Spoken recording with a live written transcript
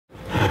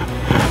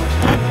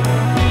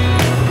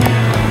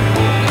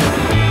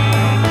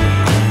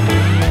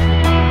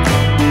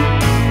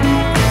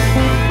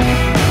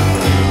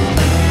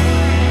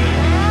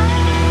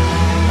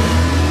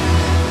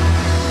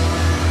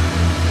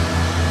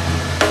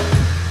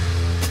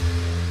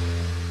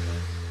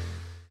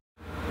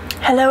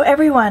Hello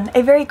everyone!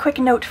 A very quick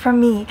note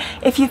from me.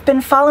 If you've been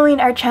following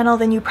our channel,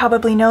 then you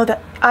probably know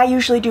that I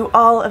usually do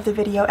all of the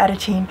video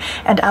editing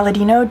and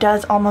Aladino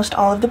does almost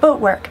all of the boat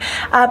work.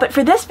 But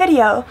for this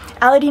video,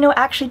 Aladino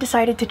actually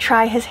decided to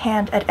try his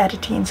hand at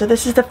editing. So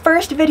this is the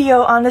first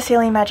video on the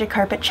Sailing Magic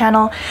Carpet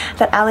channel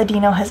that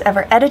Aladino has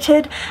ever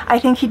edited. I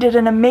think he did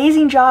an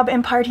amazing job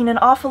imparting an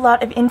awful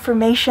lot of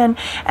information,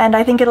 and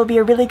I think it'll be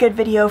a really good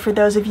video for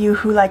those of you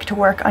who like to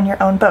work on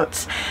your own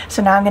boats.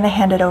 So now I'm going to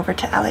hand it over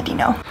to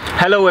Aladino.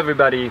 Hello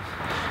everybody!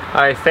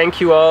 I thank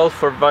you all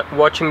for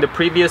watching the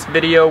previous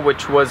video,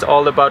 which was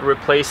all about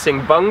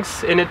replacing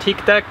bunks in a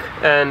teak deck,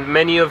 and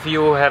many of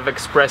you have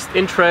expressed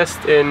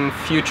interest in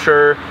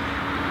future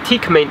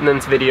teak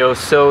maintenance videos.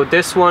 So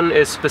this one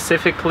is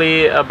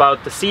specifically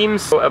about the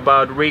seams,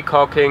 about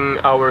recaulking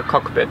our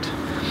cockpit.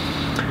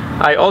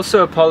 I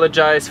also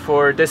apologize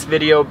for this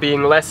video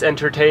being less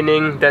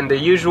entertaining than the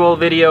usual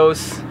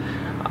videos.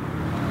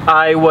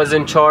 I was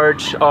in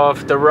charge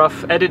of the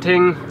rough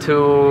editing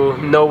to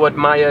know what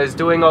Maya is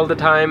doing all the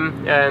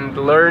time and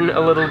learn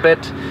a little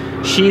bit.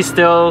 She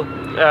still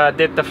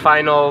did the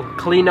final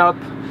cleanup,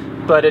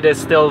 but it is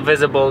still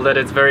visible that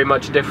it's very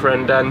much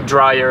different and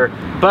drier.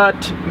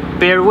 But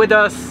bear with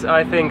us,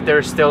 I think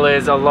there still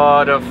is a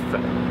lot of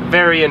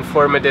very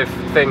informative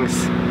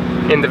things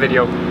in the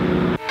video.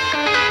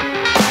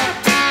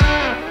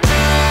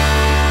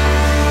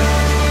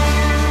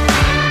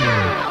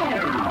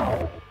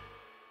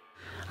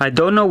 I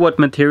don't know what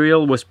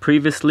material was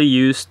previously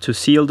used to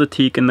seal the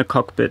teak in the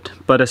cockpit,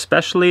 but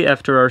especially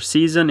after our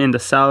season in the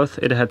south,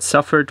 it had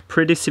suffered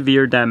pretty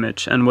severe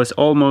damage and was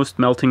almost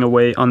melting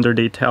away under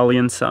the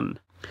Italian sun.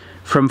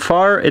 From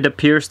far it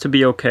appears to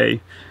be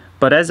okay,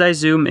 but as I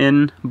zoom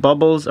in,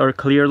 bubbles are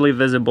clearly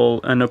visible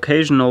and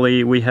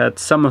occasionally we had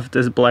some of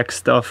this black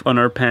stuff on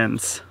our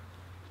pants.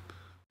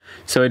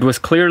 So it was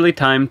clearly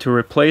time to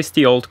replace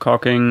the old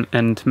caulking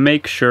and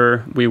make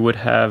sure we would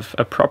have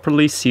a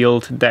properly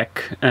sealed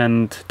deck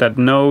and that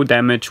no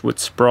damage would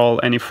sprawl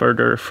any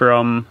further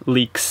from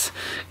leaks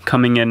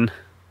coming in.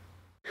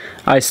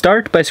 I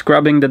start by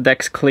scrubbing the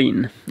decks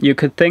clean. You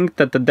could think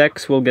that the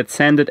decks will get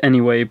sanded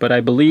anyway, but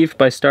I believe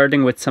by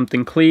starting with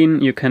something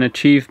clean you can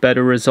achieve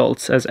better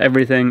results as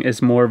everything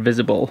is more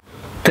visible.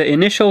 The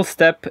initial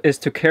step is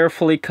to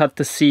carefully cut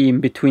the seam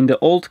between the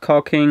old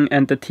caulking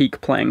and the teak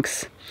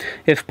planks.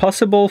 If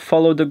possible,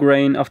 follow the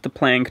grain of the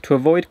plank to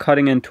avoid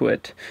cutting into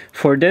it.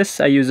 For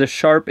this I use a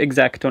sharp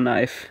X-Acto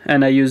knife,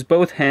 and I use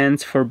both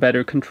hands for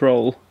better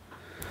control.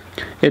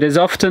 It is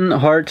often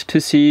hard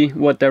to see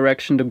what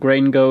direction the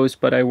grain goes,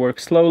 but I work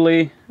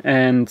slowly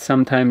and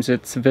sometimes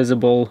it's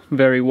visible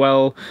very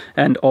well.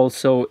 And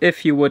also,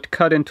 if you would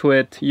cut into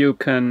it, you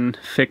can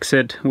fix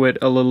it with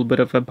a little bit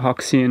of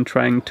epoxy and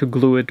trying to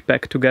glue it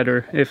back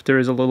together if there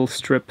is a little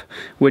strip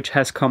which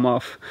has come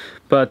off.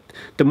 But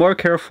the more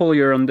careful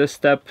you're on this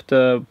step,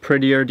 the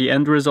prettier the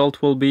end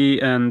result will be,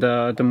 and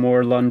the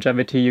more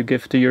longevity you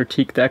give to your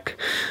teak deck.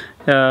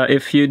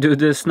 If you do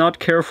this not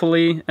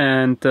carefully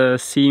and the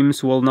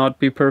seams will not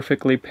be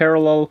perfectly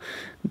parallel,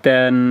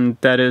 then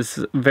that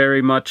is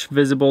very much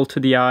visible to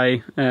the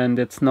eye and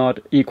it's not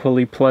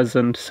equally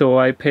pleasant. So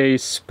I pay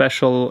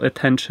special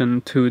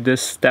attention to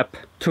this step.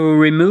 To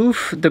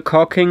remove the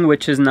caulking,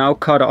 which is now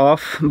cut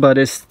off but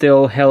is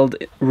still held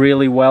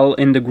really well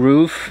in the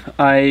groove,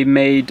 I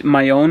made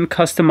my own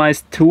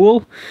customized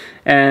tool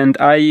and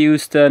I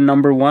used a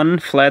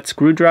 #1 flat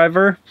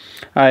screwdriver.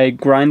 I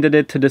grinded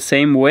it to the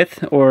same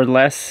width or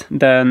less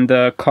than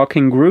the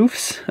caulking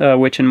grooves,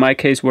 which in my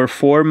case were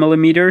 4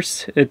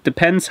 millimeters. It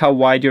depends how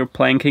wide your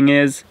planking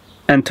is.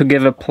 And to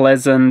give a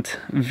pleasant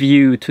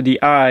view to the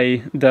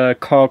eye, the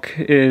caulk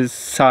is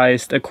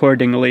sized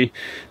accordingly.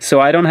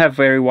 So I don't have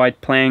very wide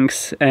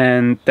planks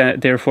and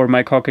therefore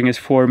my caulking is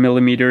 4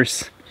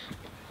 millimeters.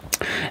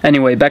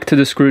 Anyway, back to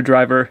the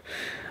screwdriver.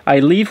 I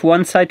leave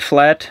one side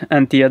flat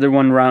and the other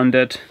one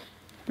rounded,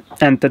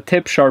 and the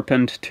tip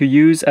sharpened to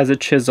use as a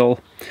chisel.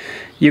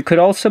 You could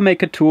also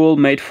make a tool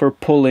made for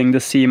pulling the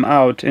seam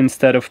out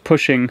instead of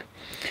pushing.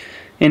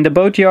 In the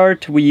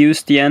boatyard we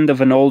used the end of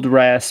an old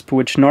rasp,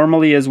 which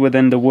normally is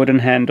within the wooden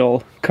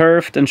handle,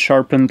 curved and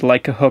sharpened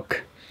like a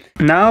hook.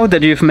 Now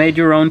that you've made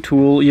your own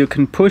tool, you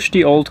can push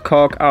the old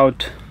caulk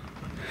out,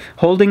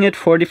 holding it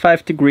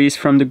 45 degrees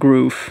from the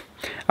groove.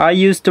 I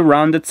used the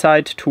rounded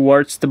side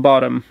towards the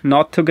bottom,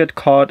 not to get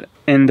caught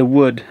in the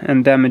wood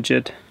and damage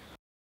it.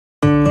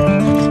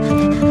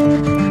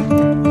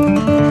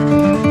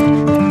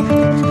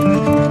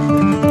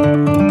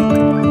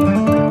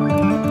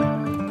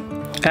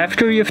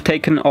 After you've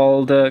taken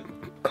all the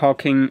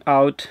caulking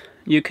out,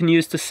 you can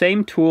use the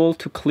same tool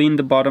to clean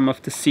the bottom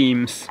of the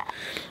seams.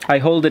 I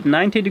hold it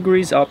 90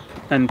 degrees up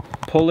and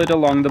pull it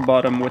along the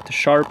bottom with the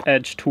sharp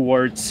edge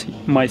towards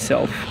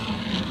myself.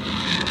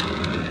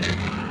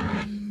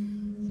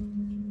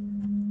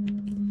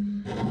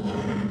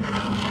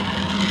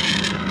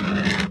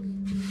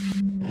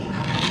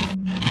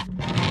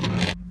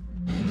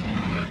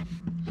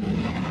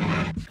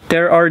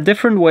 There are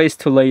different ways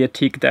to lay a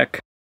teak deck.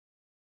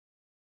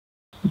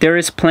 There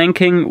is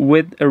planking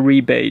with a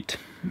rebate.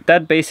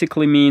 that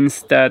basically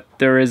means that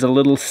there is a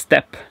little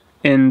step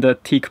in the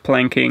teak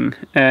planking,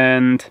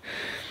 and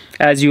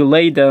as you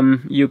lay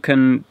them, you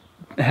can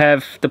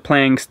have the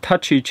planks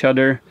touch each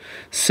other,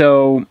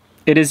 so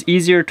it is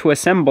easier to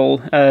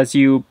assemble as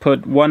you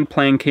put one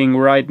planking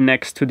right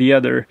next to the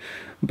other.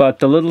 But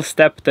the little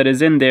step that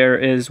is in there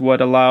is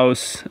what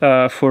allows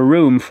for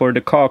room for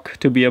the caulk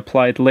to be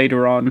applied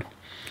later on.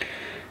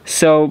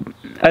 So,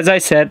 as I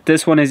said,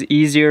 this one is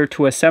easier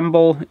to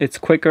assemble, it's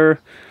quicker,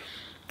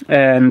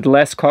 and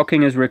less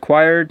caulking is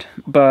required,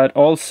 but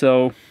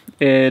also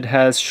it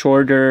has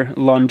shorter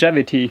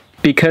longevity.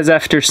 Because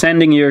after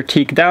sanding your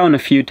teak down a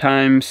few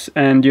times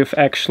and you've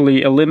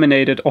actually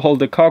eliminated all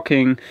the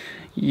caulking,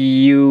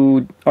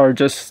 you are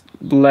just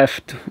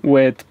left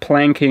with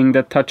planking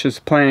that touches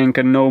plank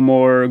and no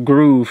more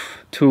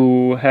groove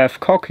to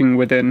have caulking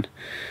within.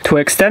 To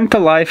extend the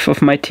life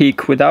of my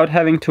teak without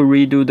having to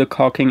redo the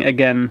caulking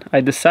again,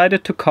 I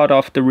decided to cut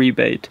off the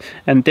rebate,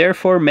 and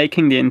therefore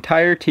making the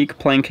entire teak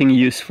planking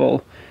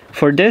useful.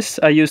 For this,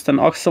 I used an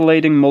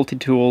oscillating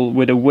multi-tool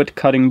with a wood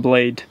cutting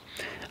blade.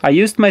 I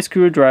used my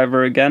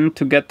screwdriver again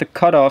to get the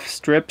cut-off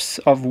strips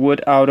of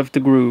wood out of the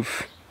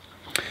groove.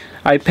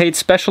 I paid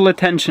special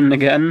attention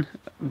again,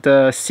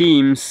 the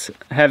seams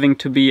having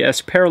to be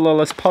as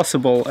parallel as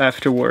possible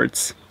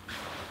afterwards.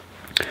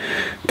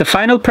 The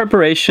final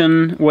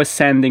preparation was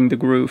sanding the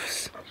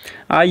grooves.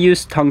 I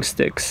used tongue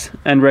sticks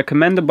and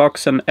recommend a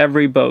box on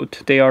every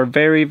boat. They are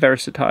very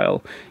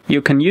versatile.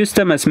 You can use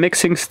them as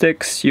mixing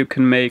sticks, you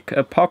can make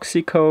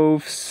epoxy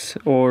coves,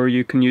 or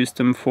you can use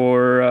them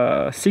for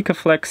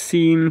Sikaflex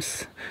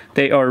seams.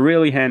 They are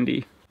really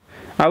handy.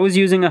 I was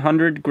using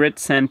 100 grit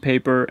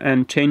sandpaper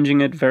and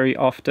changing it very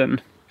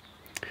often.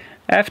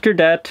 After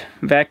that,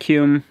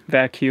 vacuum,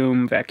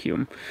 vacuum,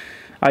 vacuum.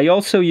 I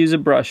also use a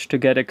brush to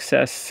get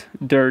excess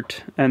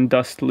dirt and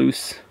dust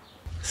loose.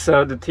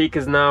 So the teak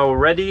is now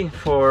ready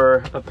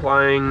for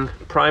applying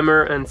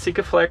primer and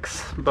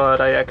Sikaflex, but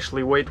I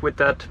actually wait with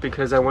that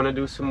because I want to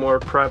do some more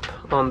prep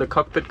on the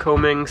cockpit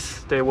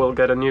combings. They will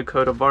get a new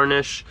coat of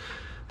varnish,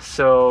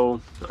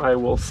 so I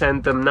will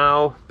sand them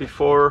now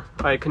before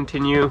I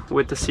continue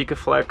with the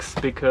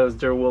Sikaflex, because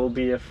there will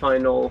be a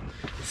final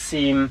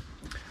seam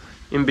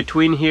in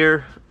between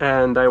here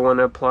and I want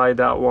to apply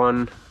that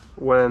one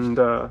when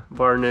the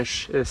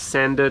varnish is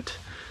sanded,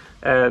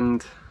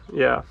 and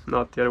yeah,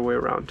 not the other way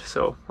around.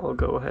 So I'll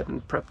go ahead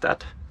and prep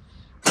that.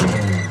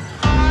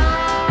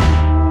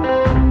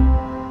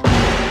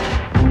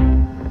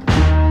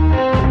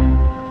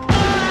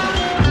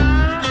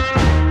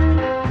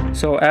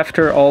 So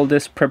after all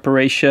this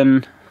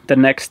preparation, the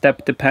next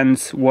step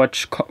depends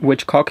which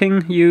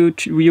caulking you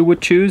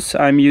would choose.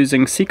 I'm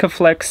using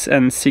Sikaflex,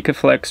 and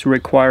Sikaflex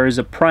requires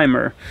a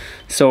primer,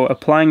 so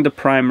applying the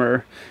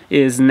primer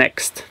is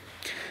next.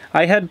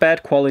 I had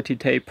bad quality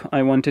tape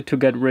I wanted to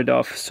get rid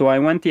of, so I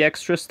went the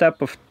extra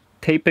step of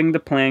taping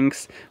the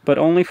planks, but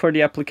only for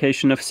the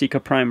application of Sika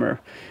primer.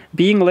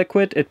 Being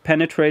liquid, it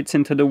penetrates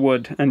into the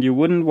wood, and you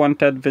wouldn't want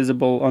that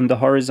visible on the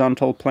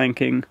horizontal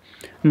planking.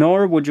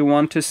 Nor would you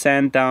want to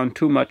sand down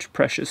too much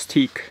precious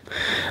teak.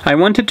 I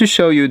wanted to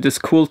show you this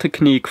cool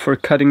technique for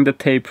cutting the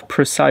tape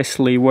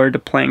precisely where the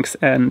planks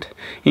end,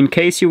 in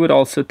case you would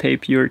also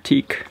tape your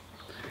teak.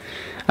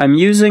 I'm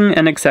using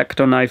an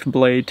X-Acto knife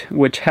blade,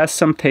 which has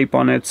some tape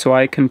on it so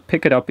I can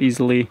pick it up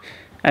easily,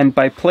 and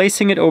by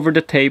placing it over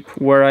the tape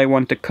where I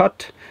want to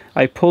cut,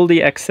 I pull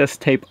the excess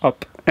tape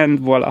up, and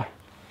voila.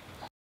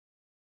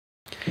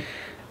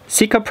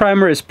 Sika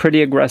primer is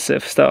pretty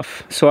aggressive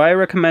stuff, so I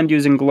recommend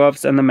using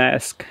gloves and a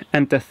mask,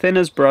 and the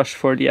thinnest brush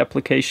for the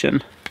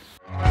application.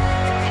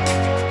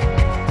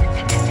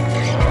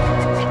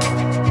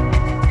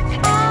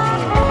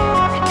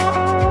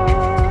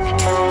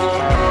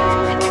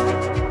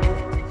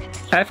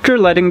 After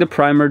letting the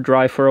primer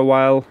dry for a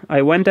while,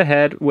 I went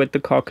ahead with the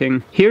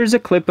caulking. Here's a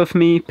clip of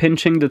me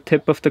pinching the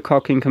tip of the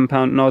caulking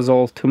compound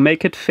nozzle to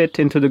make it fit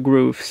into the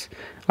grooves.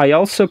 I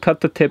also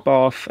cut the tip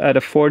off at a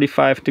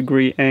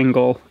 45-degree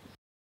angle.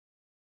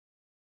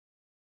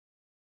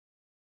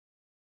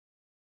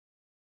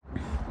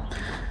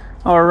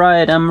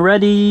 Alright, I'm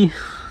ready.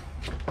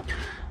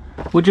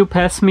 Would you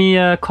pass me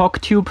a caulk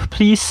tube,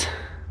 please?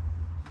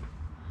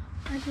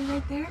 Is it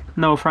right there?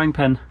 No, frying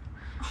pan.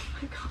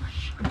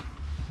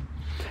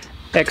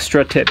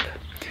 Extra tip.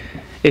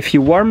 If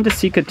you warm the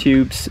Sika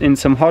tubes in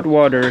some hot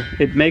water,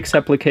 it makes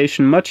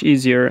application much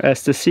easier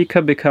as the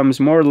Sika becomes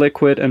more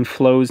liquid and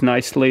flows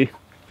nicely.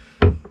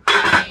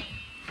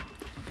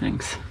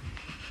 Thanks.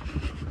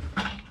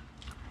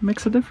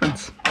 Makes a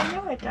difference. I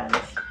know it does.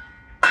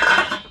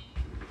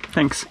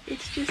 Thanks.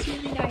 It's just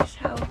really nice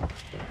how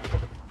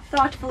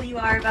thoughtful you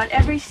are about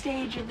every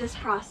stage of this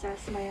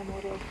process, my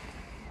amore.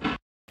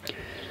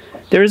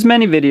 There's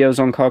many videos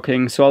on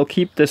caulking, so I'll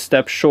keep this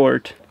step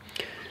short.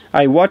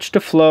 I watch the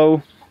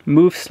flow,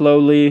 move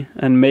slowly,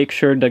 and make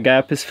sure the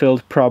gap is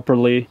filled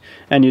properly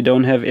and you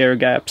don't have air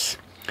gaps.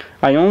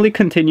 I only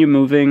continue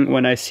moving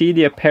when I see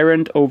the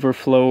apparent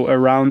overflow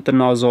around the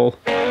nozzle.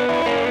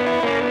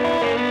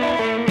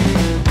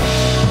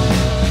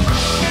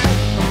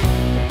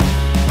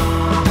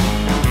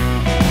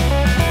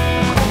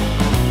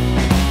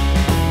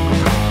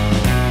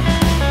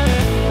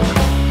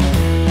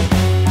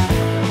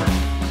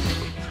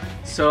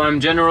 So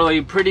I'm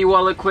generally pretty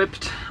well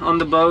equipped on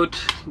the boat.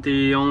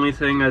 The only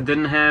thing I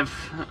didn't have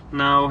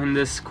now in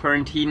this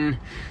quarantine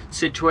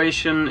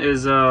situation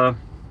is a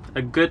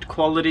good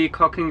quality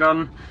caulking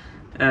gun,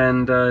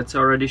 and it's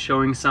already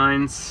showing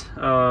signs.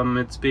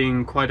 It's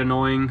being quite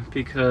annoying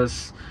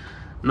because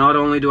not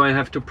only do I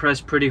have to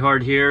press pretty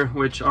hard here,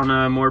 which on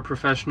a more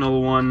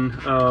professional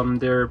one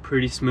they're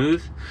pretty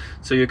smooth,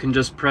 so you can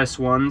just press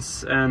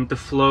once and the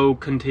flow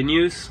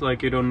continues,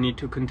 like you don't need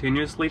to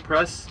continuously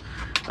press.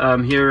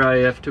 Here I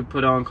have to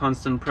put on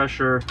constant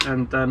pressure,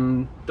 and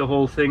then the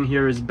whole thing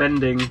here is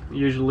bending.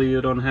 Usually you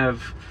don't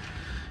have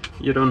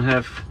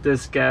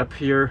this gap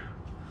here.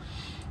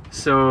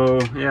 So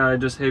yeah,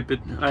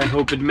 I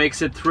hope it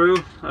makes it through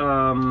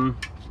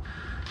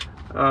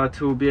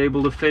to be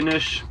able to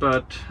finish,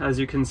 but as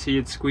you can see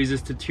it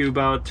squeezes the tube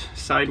out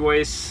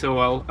sideways,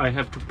 so I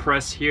have to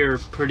press here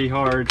pretty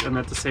hard and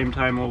at the same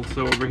time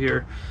also over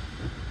here.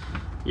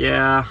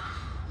 Yeah,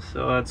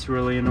 so that's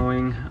really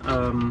annoying,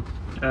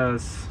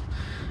 as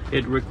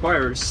it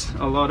requires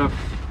a lot of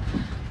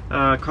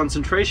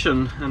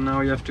concentration, and now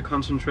you have to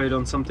concentrate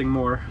on something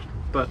more.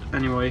 But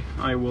anyway,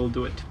 I will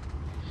do it.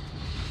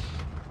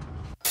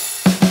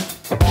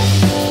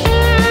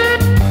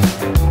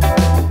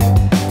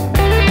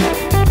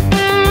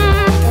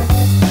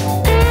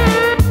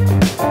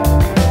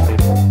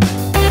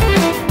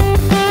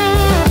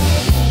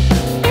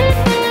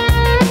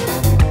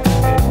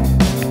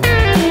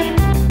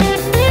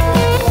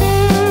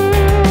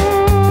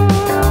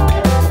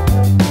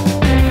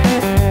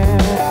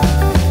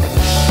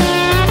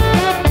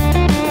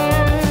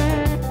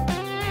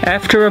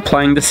 After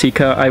applying the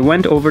Sika, I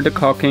went over the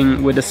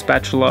caulking with a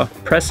spatula,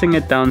 pressing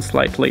it down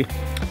slightly.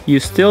 You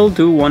still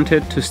do want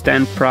it to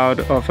stand proud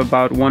of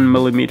about 1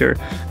 mm,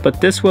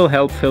 but this will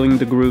help filling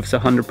the grooves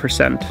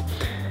 100%.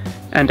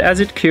 And as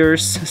it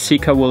cures,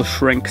 Sika will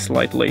shrink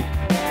slightly.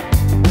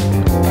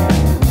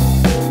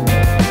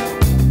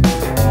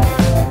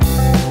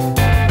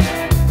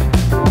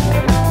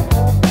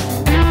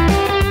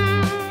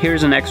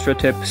 Here's an extra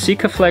tip.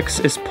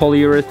 Sikaflex is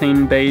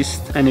polyurethane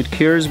based and it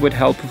cures with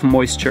help of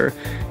moisture.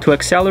 To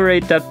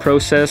accelerate that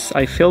process,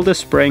 I filled a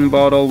spraying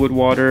bottle with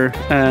water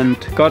and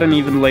got an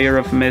even layer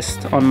of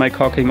mist on my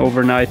caulking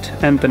overnight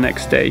and the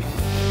next day.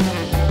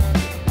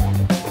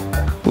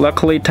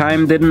 Luckily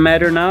time didn't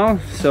matter now,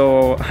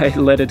 so I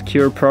let it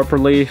cure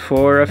properly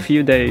for a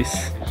few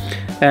days.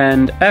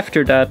 And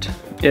after that,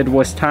 it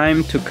was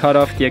time to cut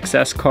off the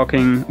excess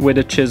caulking with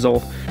a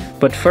chisel.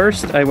 But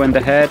first I went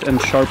ahead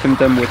and sharpened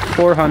them with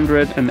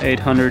 400 and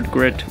 800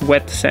 grit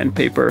wet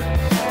sandpaper.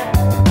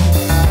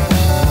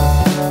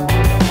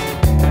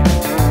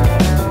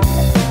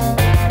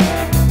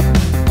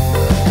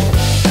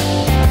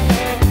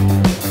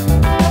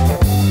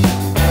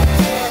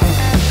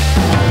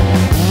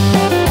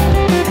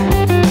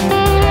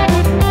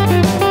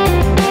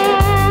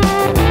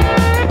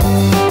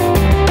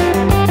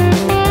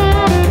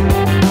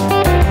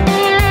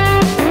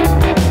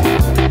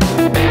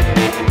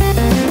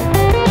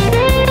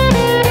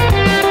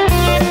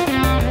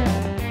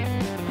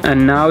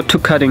 And now to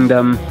cutting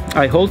them.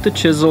 I hold the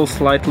chisel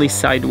slightly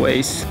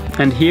sideways,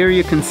 and here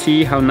you can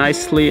see how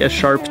nicely a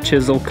sharp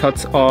chisel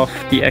cuts off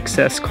the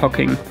excess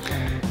caulking.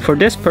 For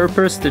this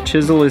purpose the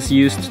chisel is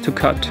used to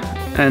cut,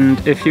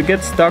 and if you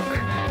get stuck,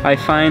 I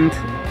find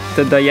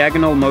the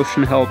diagonal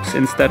motion helps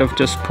instead of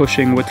just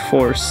pushing with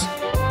force.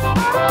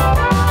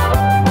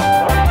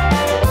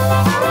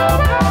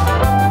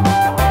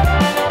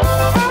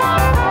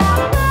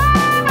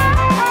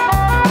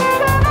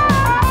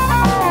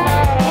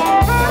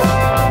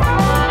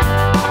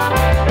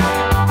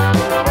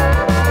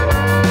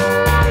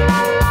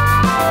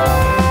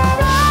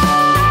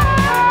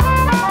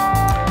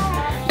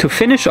 To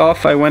finish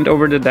off, I went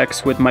over the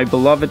decks with my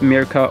beloved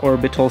Mirka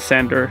orbital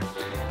sander.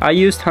 I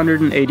used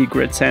 180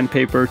 grit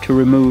sandpaper to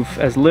remove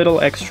as little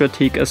extra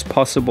teak as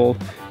possible,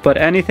 but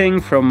anything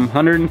from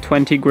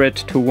 120 grit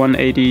to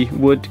 180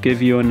 would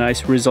give you a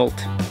nice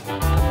result.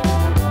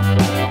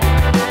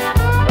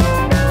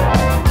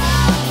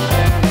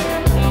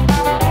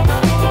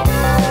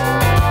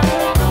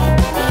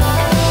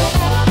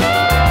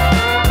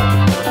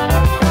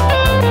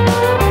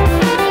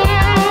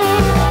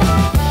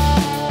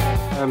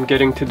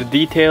 Getting to the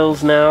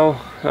details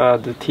now.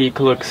 The teak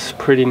looks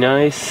pretty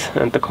nice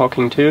and the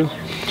caulking too.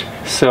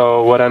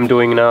 So what I'm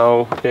doing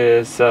now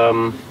is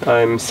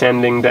I'm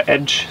sanding the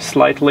edge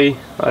slightly.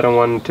 I don't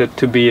want it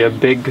to be a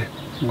big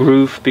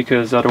groove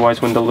because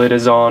otherwise when the lid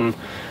is on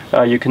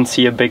you can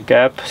see a big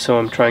gap, so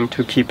I'm trying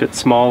to keep it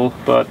small,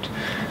 but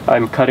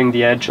I'm cutting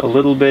the edge a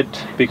little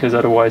bit because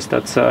otherwise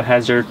that's a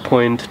hazard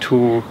point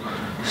to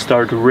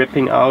start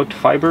ripping out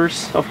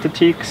fibers of the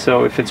teak.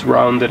 So if it's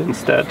rounded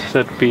instead,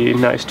 that'd be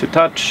nice to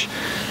touch.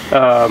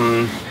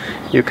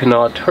 You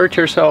cannot hurt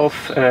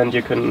yourself and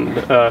you can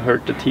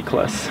hurt the teak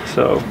less.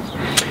 So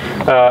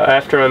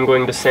after I'm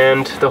going to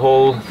sand the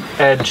whole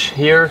edge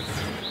here,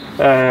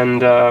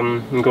 and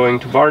I'm going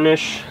to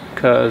varnish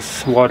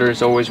because water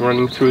is always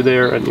running through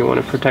there and you want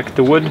to protect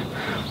the wood.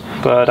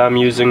 but I'm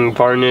using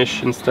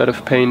varnish instead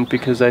of paint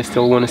because I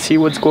still want to see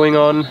what's going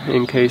on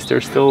in case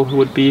there still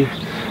would be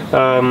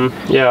water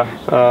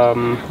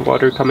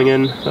coming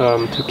in,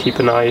 to keep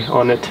an eye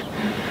on it.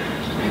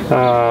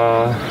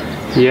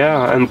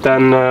 Yeah, and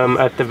then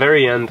at the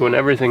very end, when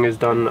everything is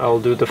done, I'll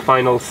do the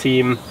final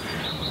seam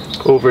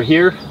over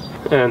here,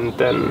 and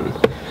then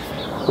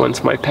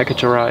once my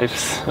package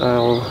arrives,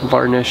 I'll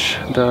varnish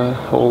the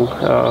whole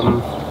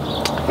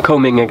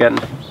combing again.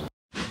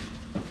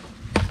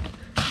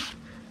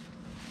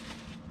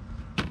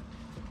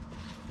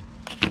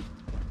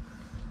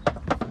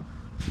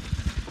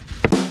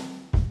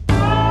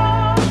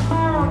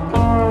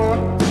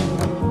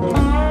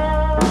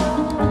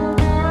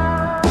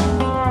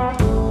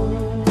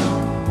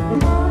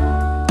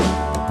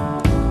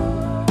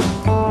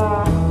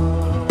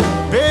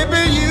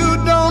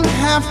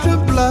 To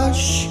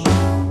blush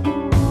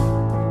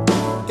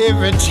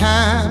every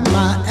time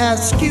I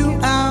ask you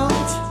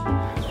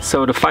out.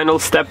 So the final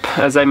step,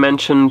 as I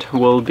mentioned,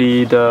 will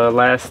be the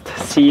last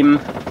seam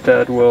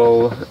that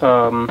will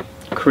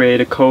create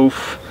a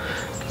cove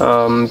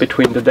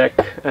between the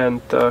deck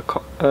and the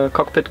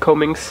cockpit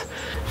combings.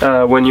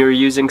 When you're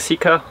using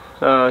Sika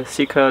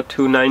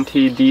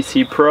 290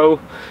 DC Pro,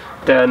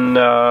 then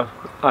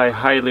I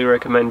highly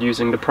recommend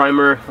using the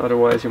primer,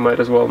 otherwise you might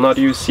as well not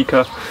use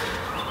Sika.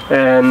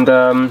 And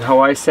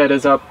how I set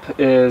this up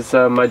is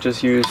I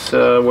just use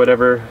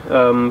whatever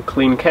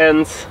clean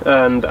cans,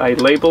 and I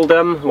label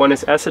them. One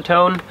is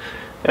acetone,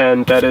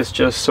 and that is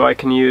just so I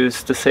can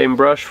use the same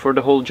brush for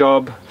the whole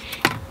job.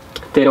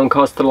 They don't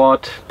cost a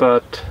lot,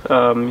 but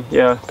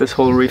yeah, this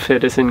whole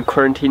refit is in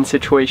quarantine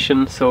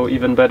situation, so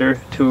even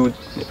better to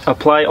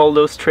apply all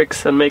those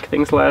tricks and make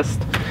things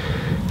last.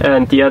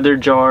 And the other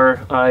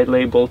jar I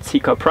labeled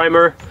Sika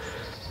primer,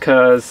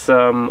 because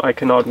I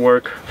cannot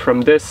work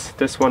from this.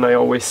 This one I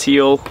always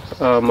seal.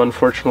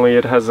 Unfortunately,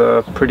 it has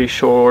a pretty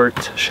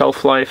short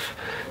shelf life,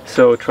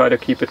 so try to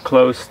keep it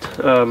closed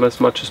as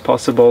much as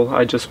possible.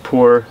 I just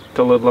pour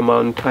the little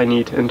amount I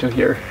need into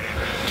here.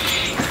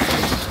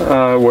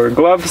 Wear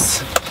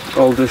gloves.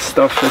 All this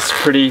stuff is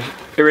pretty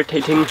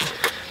irritating,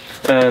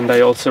 and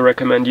I also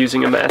recommend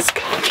using a mask.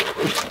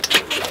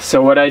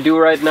 So what I do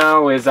right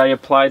now is I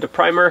apply the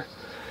primer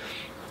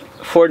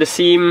for the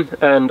seam,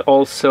 and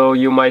also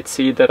you might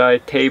see that I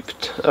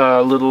taped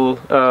little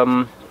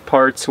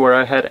parts where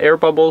I had air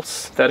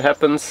bubbles. That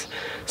happens,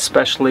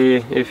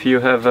 especially if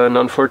you have an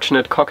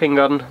unfortunate caulking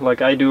gun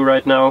like I do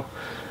right now.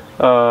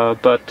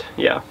 But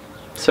yeah,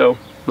 so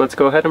let's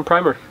go ahead and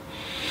primer.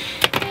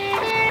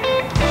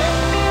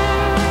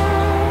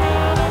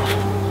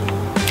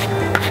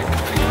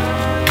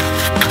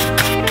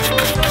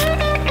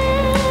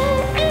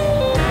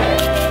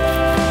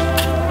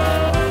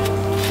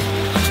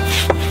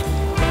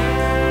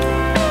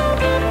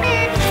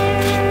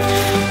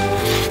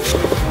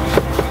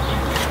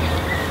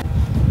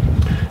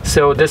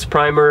 So this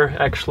primer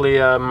actually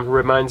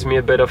reminds me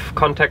a bit of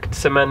contact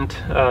cement.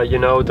 You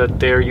know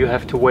that there you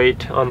have to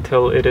wait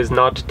until it is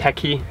not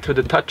tacky to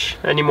the touch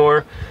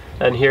anymore,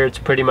 and here it's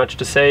pretty much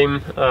the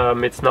same.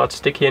 It's not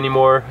sticky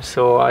anymore,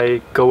 so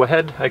I go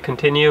ahead, I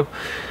continue.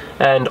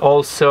 And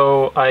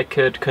also I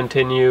could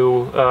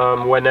continue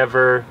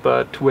whenever,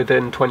 but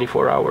within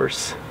 24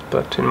 hours.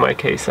 But in my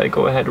case I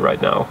go ahead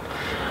right now.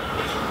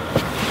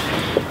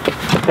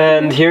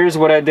 And here's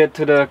what I did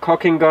to the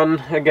caulking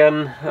gun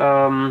again.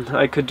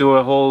 I could do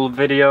a whole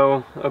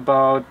video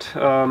about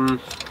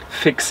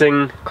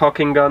fixing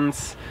caulking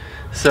guns.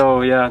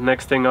 So yeah,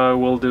 next thing I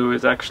will do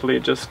is actually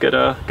just get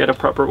a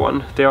proper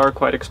one. They are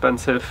quite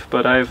expensive,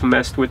 but I've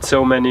messed with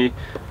so many,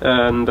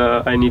 and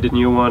I need a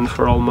new one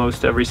for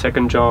almost every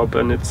second job,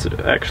 and it's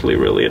actually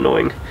really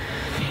annoying.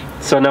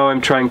 So now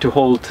I'm trying to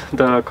hold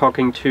the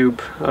caulking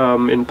tube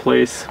in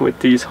place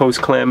with these hose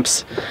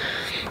clamps.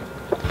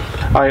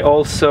 I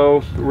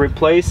also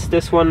replaced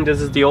this one.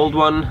 This is the old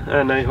one,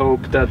 and I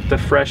hope that the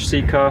fresh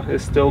Sika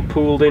is still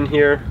pooled in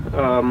here.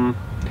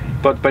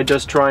 But by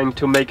just trying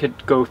to make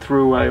it go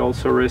through, I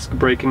also risk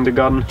breaking the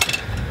gun.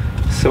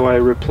 So I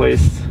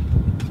replaced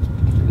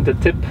the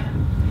tip.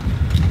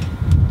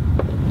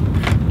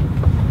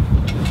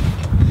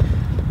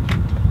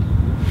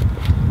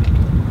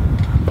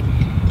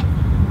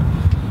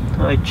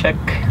 I check,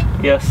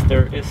 yes,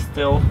 there is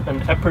still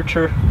an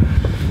aperture.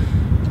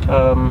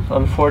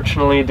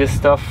 Unfortunately this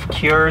stuff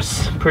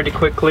cures pretty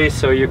quickly,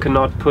 so you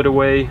cannot put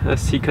away a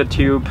Sika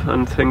tube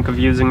and think of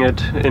using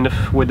it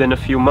within a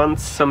few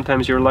months.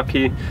 Sometimes you're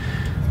lucky,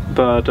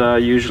 but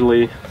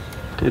usually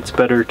it's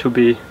better to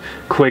be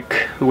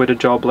quick with a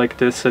job like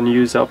this and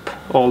use up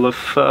all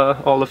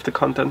of the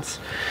contents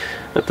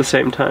at the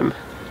same time.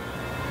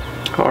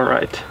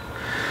 Alright.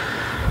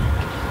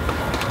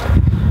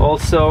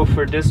 Also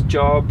for this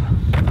job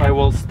I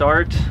will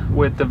start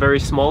with the very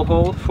small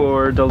hole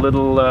for the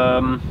little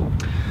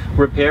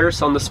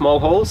repairs on the small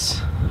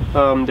holes.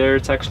 There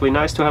it's actually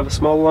nice to have a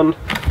small one,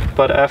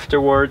 but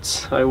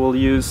afterwards I will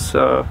use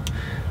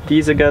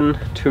these again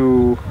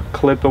to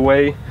clip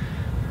away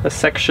a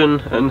section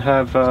and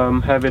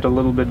have it a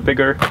little bit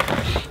bigger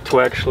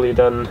to actually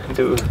then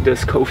do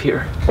this cove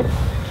here.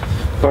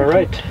 All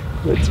right,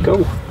 let's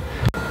go.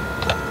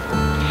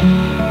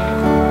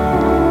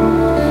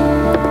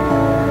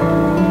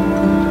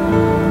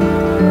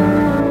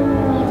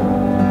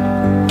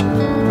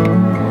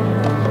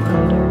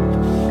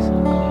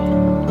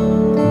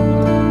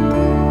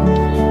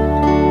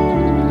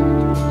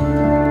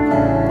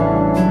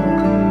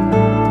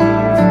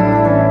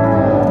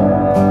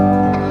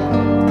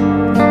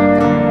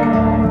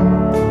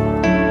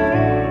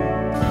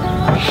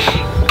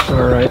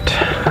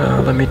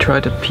 Let me try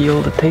to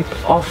peel the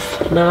tape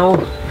off now.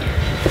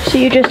 So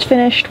you just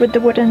finished with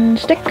the wooden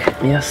stick?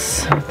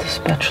 Yes, with the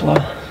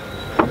spatula.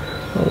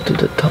 I'll do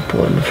the top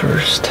one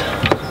first.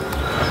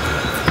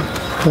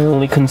 My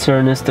only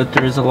concern is that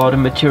there is a lot of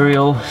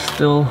material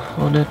still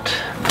on it,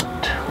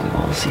 but we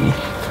will see.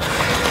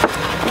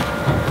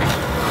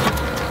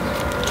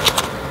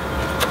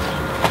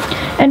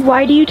 And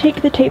why do you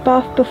take the tape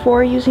off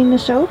before using the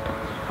soap?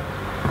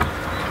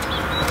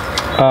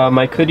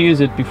 I could use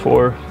it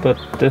before, but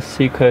this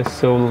Sika is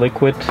so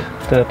liquid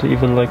that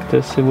even like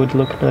this it would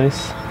look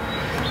nice.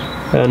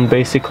 And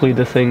basically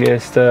the thing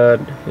is that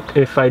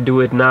if I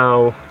do it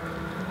now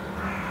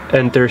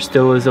and there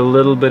still is a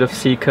little bit of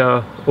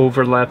Sika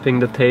overlapping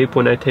the tape,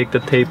 when I take the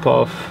tape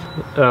off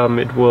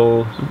it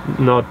will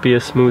not be a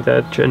smooth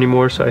edge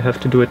anymore, so I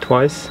have to do it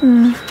twice.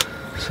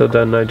 So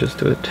then I just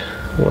do it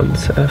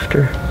once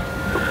after.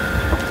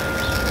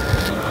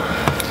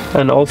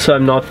 And also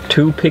I'm not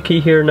too picky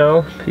here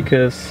now,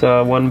 because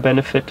one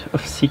benefit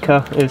of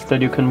Sika is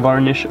that you can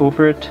varnish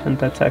over it, and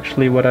that's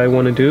actually what I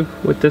want to do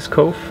with this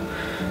cove.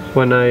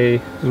 When I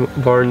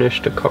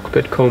varnish the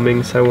cockpit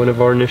combings, I want to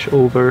varnish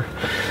over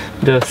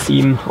the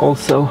seam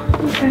also.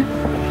 Okay.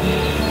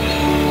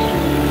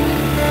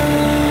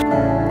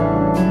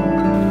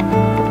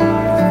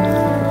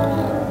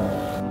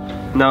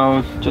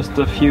 Now just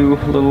a few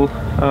little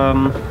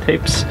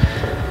tapes.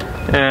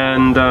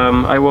 And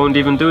I won't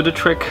even do the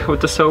trick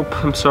with the soap.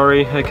 I'm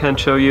sorry, I can't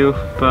show you,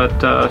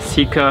 but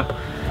Sika,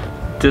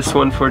 this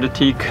one for the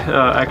teak,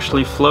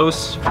 actually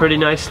flows pretty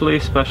nicely,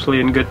 especially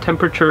in good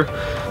temperature.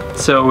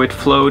 So it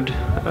flowed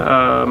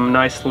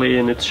nicely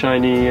and it's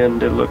shiny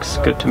and it looks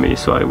good to me,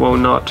 so I will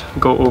not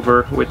go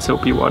over with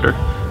soapy water.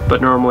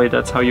 But normally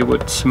that's how you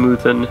would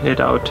smoothen it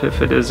out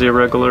if it is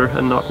irregular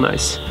and not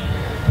nice.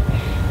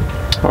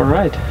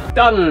 Alright,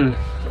 done!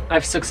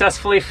 I've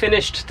successfully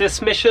finished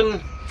this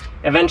mission.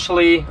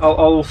 Eventually I'll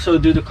also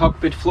do the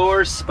cockpit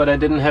floors, but I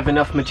didn't have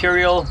enough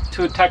material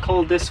to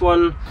tackle this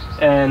one,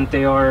 and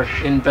they are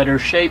in better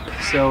shape,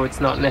 so it's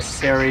not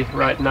necessary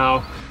right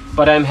now.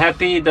 But I'm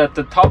happy that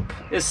the top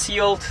is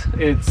sealed.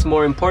 It's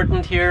more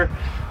important here.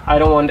 I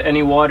don't want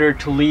any water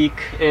to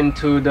leak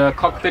into the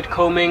cockpit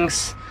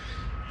combings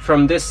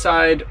from this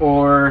side,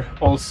 or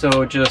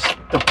also just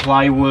the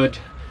plywood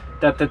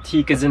that the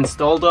teak is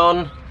installed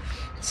on.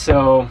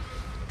 So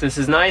this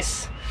is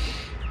nice.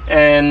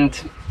 And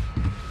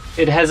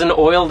it has an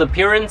oiled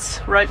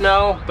appearance right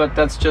now, but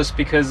that's just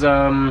because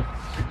I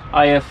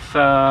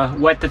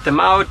have wetted them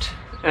out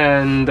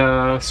and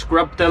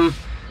scrubbed them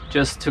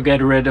just to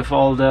get rid of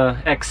all the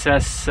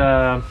excess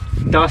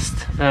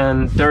dust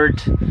and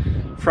dirt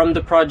from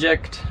the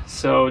project.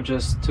 So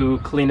just to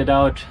clean it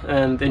out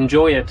and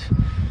enjoy it.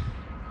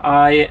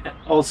 I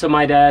also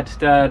might add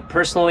that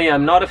personally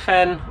I'm not a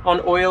fan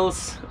on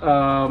oils.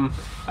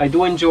 I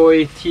do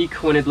enjoy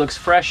teak when it looks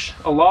fresh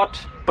a lot,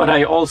 but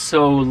I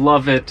also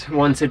love it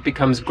once it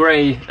becomes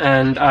gray,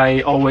 and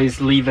I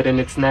always leave it in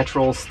its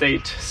natural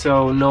state,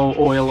 so no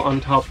oil on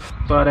top.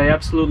 But I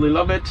absolutely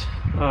love it.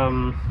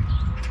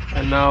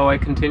 And now I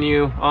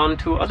continue on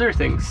to other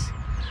things.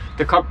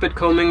 The cockpit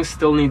combing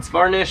still needs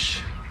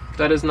varnish.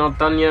 That is not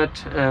done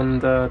yet,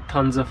 and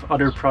tons of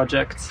other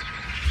projects.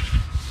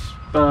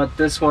 But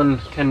this one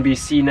can be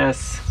seen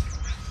as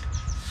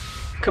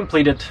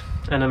completed,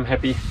 and I'm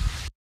happy.